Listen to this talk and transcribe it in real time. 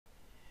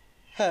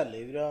Hello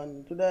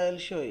everyone, today I'll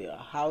show you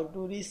how to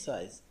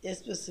resize a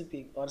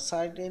specific or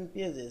certain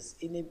pages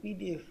in a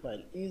PDF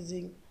file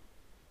using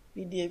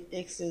PDF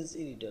XChange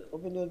Editor.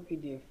 Open your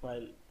PDF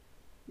file,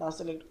 now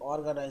select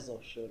Organize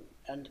option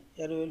and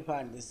here you will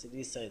find this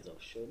resize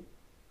option.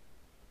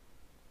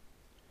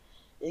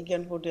 You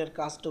can put your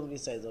custom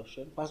resize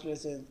option. First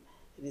let's say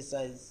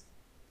resize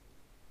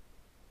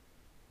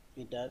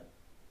meter.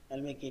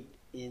 I'll make it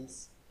inch.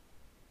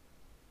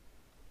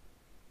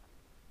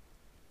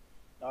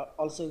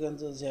 Also you can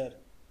choose here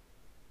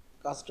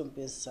custom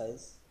page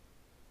size.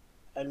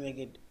 I'll make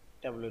it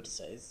tablet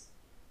size.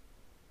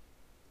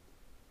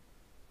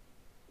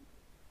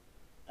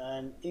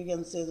 And you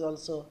can choose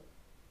also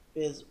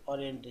page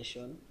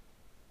orientation.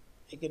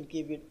 You can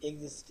keep it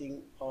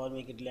existing or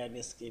make it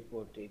landscape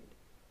portrait.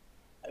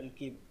 I will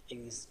keep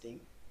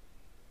existing.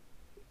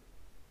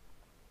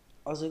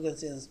 Also you can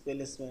change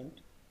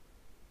placement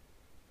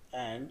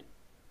and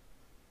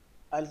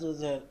I'll choose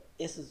here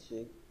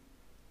specific.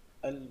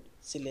 I'll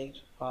select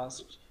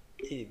first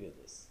 3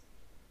 pages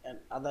and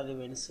other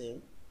remain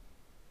same.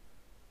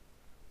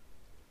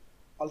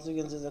 Also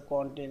you can choose the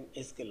content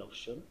scale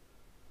option.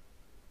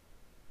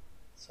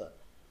 So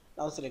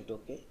now select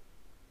OK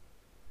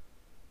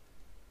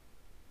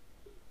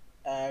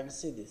and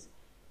see this.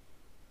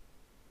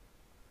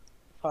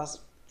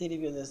 First 3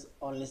 pages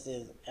only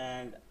says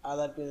and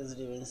other pages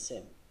remain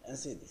same, and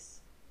see this.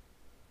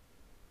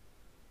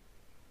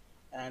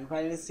 And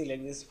finally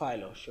select this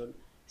file option,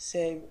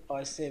 save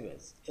or save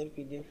as a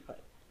PDF file.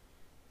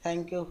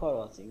 Thank you for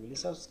watching.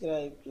 Please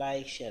subscribe,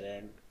 like, share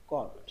and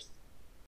comments.